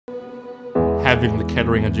having the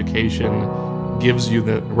Kettering education gives you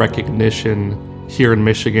the recognition here in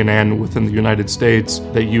Michigan and within the United States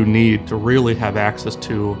that you need to really have access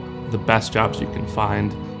to the best jobs you can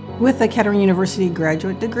find. With the Kettering University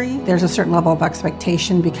graduate degree, there's a certain level of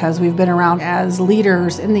expectation because we've been around as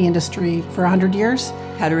leaders in the industry for 100 years.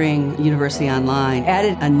 Kettering University Online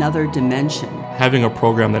added another dimension. Having a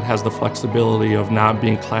program that has the flexibility of not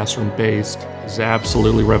being classroom-based is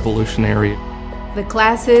absolutely revolutionary. The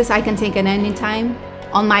classes I can take at any time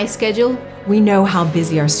on my schedule. We know how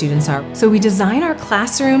busy our students are, so we design our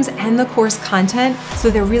classrooms and the course content so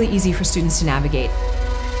they're really easy for students to navigate.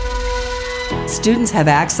 Students have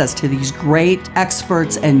access to these great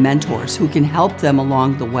experts and mentors who can help them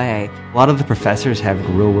along the way. A lot of the professors have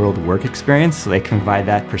real-world work experience, so they can provide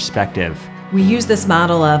that perspective. We use this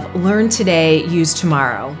model of learn today, use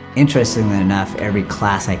tomorrow. Interestingly enough, every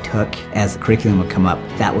class I took, as the curriculum would come up,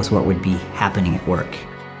 that was what would be happening at work.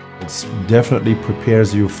 It definitely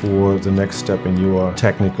prepares you for the next step in your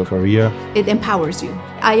technical career. It empowers you.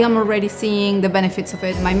 I am already seeing the benefits of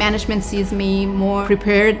it. My management sees me more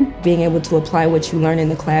prepared. Being able to apply what you learn in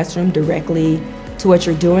the classroom directly to what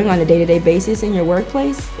you're doing on a day-to-day basis in your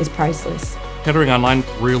workplace is priceless. Kettering Online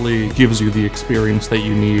really gives you the experience that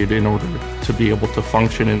you need in order to be able to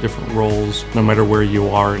function in different roles, no matter where you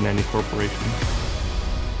are in any corporation.